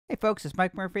Hey folks, it's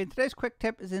Mike Murphy, and today's quick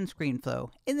tip is in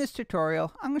Screenflow. In this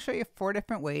tutorial, I'm going to show you 4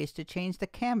 different ways to change the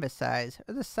canvas size,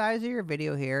 or the size of your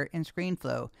video here in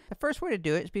Screenflow. The first way to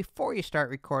do it is before you start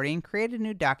recording, create a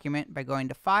new document by going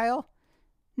to File,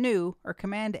 New, or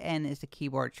Command-N is the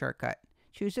keyboard shortcut.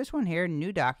 Choose this one here,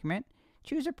 New Document.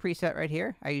 Choose a preset right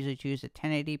here. I usually choose a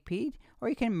 1080p, or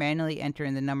you can manually enter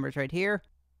in the numbers right here.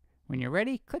 When you're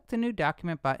ready, click the New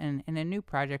Document button, and a new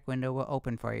project window will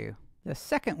open for you. The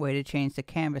second way to change the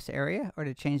canvas area, or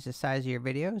to change the size of your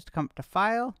video, is to come up to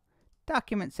File,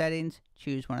 Document Settings,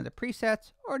 choose one of the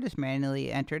presets, or just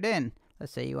manually enter it in.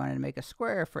 Let's say you wanted to make a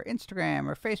square for Instagram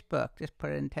or Facebook. Just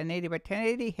put it in 1080 by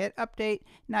 1080, hit Update.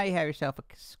 Now you have yourself a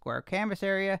square canvas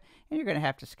area, and you're going to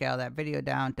have to scale that video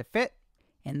down to fit.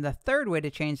 And the third way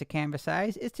to change the canvas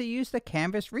size is to use the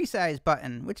Canvas Resize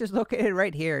button, which is located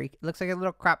right here. It looks like a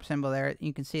little crop symbol there.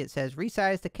 You can see it says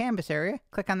Resize the Canvas Area.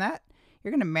 Click on that. You're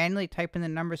going to manually type in the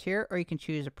numbers here, or you can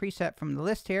choose a preset from the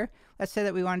list here. Let's say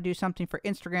that we want to do something for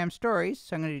Instagram stories.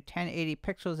 So I'm going to do 1080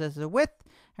 pixels as the width.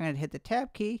 I'm going to hit the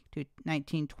tab key, do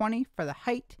 1920 for the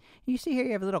height. You see here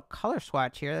you have a little color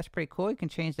swatch here. That's pretty cool. You can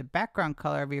change the background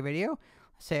color of your video.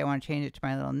 Let's say I want to change it to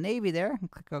my little navy there, and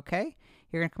click OK.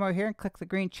 You're going to come over here and click the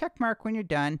green check mark when you're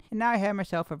done. And now I have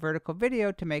myself a vertical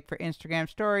video to make for Instagram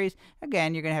stories.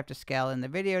 Again, you're going to have to scale in the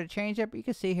video to change it, but you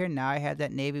can see here now I have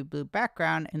that navy blue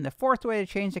background. And the fourth way to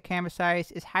change the canvas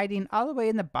size is hiding all the way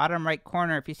in the bottom right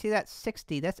corner. If you see that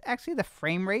 60, that's actually the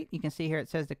frame rate. You can see here it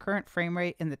says the current frame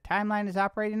rate and the timeline is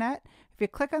operating at. If you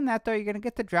click on that though, you're going to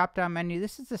get the drop down menu.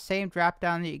 This is the same drop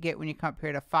down that you get when you come up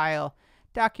here to File,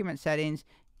 Document Settings.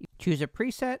 Choose a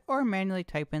preset or manually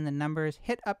type in the numbers,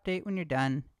 hit Update when you're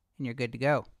done, and you're good to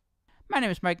go. My name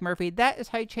is Mike Murphy. That is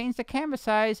how you change the canvas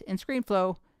size in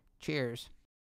Screenflow. Cheers.